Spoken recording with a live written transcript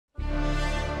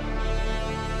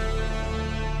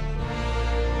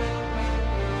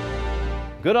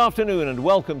Good afternoon and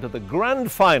welcome to the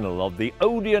grand final of the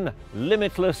ODEON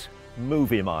Limitless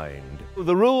Moviemind.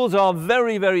 The rules are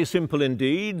very, very simple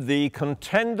indeed. The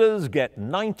contenders get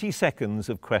 90 seconds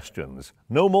of questions.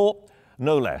 No more,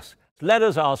 no less. Let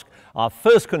us ask our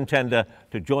first contender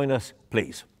to join us,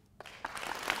 please.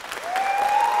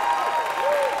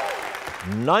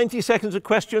 90 seconds of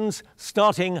questions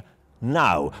starting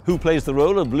now. Who plays the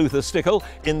role of Luther Stickle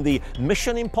in the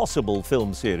Mission Impossible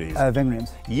film series? Ving Rhames.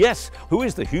 Yes. Who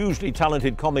is the hugely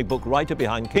talented comic book writer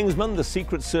behind Kingsman, The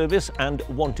Secret Service and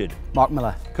Wanted? Mark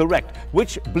Millar. Correct.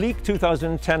 Which bleak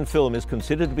 2010 film is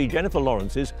considered to be Jennifer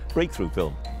Lawrence's breakthrough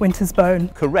film? Winter's Bone.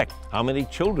 Correct. How many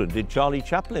children did Charlie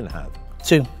Chaplin have?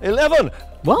 2. 11.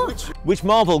 What? Which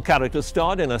Marvel character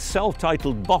starred in a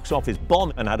self-titled box office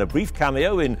bomb and had a brief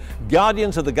cameo in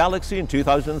Guardians of the Galaxy in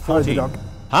 2014? Howard the Duck.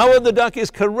 Howard the Duck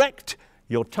is correct.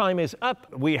 Your time is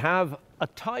up. We have a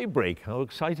tie break. How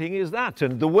exciting is that?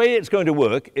 And the way it's going to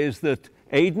work is that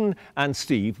Aidan and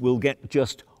Steve will get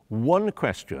just one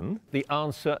question. The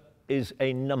answer is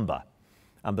a number.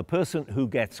 And the person who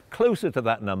gets closer to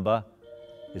that number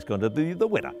is going to be the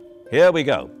winner. Here we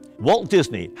go. Walt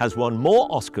Disney has won more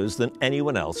Oscars than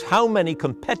anyone else. How many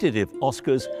competitive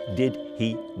Oscars did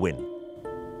he win?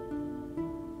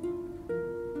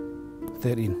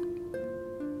 13.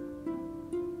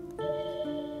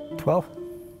 12.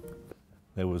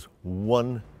 There was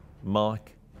one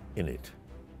mark in it.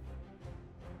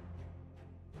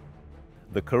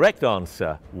 The correct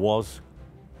answer was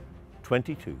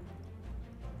 22.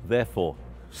 Therefore,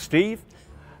 Steve,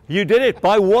 you did it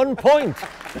by 1 point.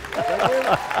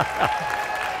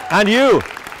 And you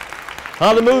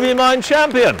are the Moviemind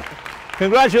champion.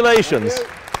 Congratulations.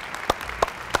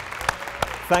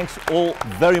 Thanks all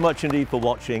very much indeed for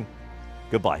watching.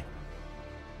 Goodbye.